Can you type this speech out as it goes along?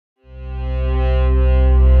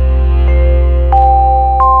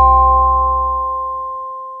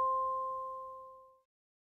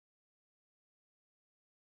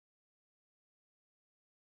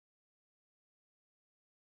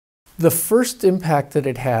The first impact that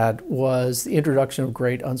it had was the introduction of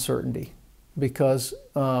great uncertainty, because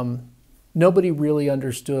nobody really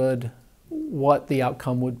understood what the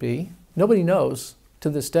outcome would be. Nobody knows to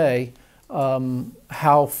this day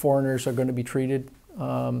how foreigners are going to be treated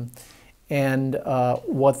and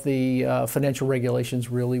what the financial regulations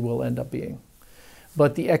really will end up being.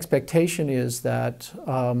 But the expectation is that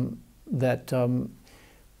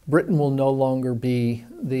Britain will no longer be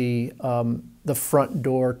the front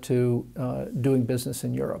door to doing business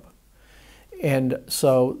in Europe. And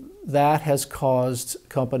so that has caused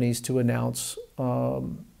companies to announce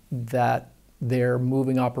that they're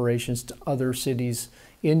moving operations to other cities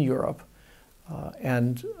in Europe.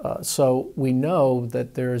 So we know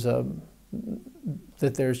that there's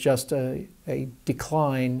just a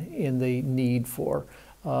decline in the need for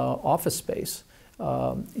office space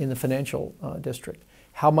in the financial district.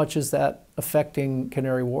 How much is that affecting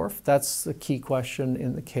Canary Wharf? That's the key question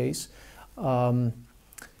in the case. Can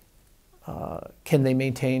they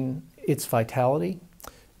maintain its vitality?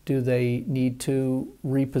 Do they need to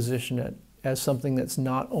reposition it as something that's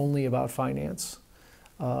not only about finance?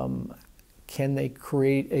 Can they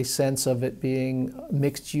create a sense of it being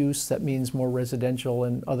mixed use? That means more residential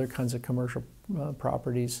and other kinds of commercial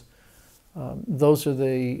properties. Those are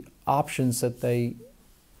the options that they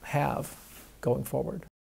have going forward.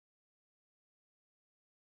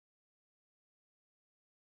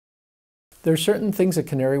 There are certain things that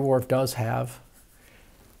Canary Wharf does have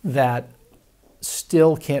that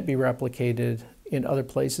still can't be replicated in other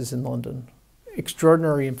places in London.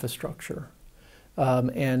 Extraordinary infrastructure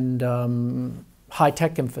and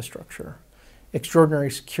high-tech infrastructure,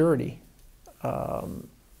 extraordinary security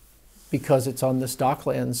because it's on this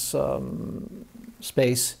docklands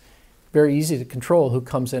space, very easy to control who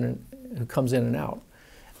comes in and out.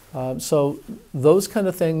 So those kind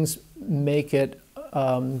of things make it,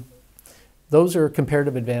 those are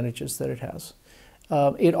comparative advantages that it has.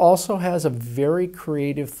 It also has a very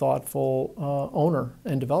creative, thoughtful owner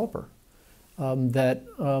and developer that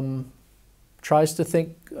tries to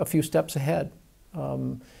think a few steps ahead.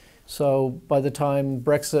 So by the time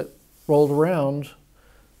Brexit rolled around,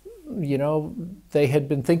 you know, they had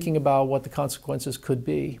been thinking about what the consequences could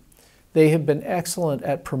be. They have been excellent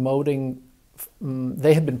at promoting,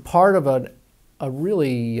 they had been part of a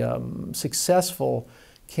really successful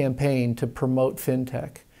campaign to promote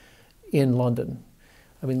fintech in London.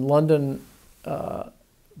 I mean, London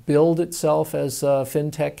billed itself as a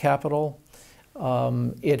fintech capital.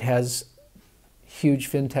 It has huge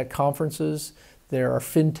fintech conferences. There are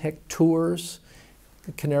fintech tours.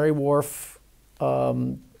 The Canary Wharf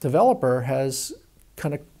developer has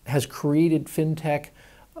created fintech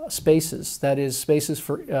spaces. That is, spaces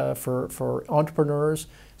for entrepreneurs,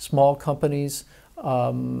 small companies,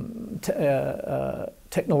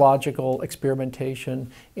 technological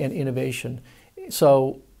experimentation and innovation.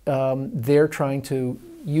 So they're trying to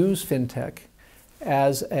use fintech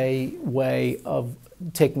as a way of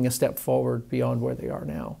taking a step forward beyond where they are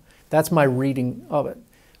now. That's my reading of it.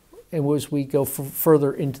 And as we go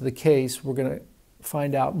further into the case, we're going to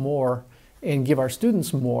find out more and give our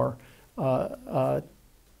students more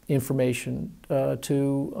information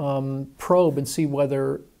to probe and see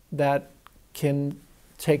whether that can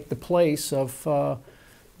take the place of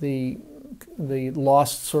the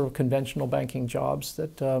lost sort of conventional banking jobs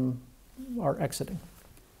that are exiting.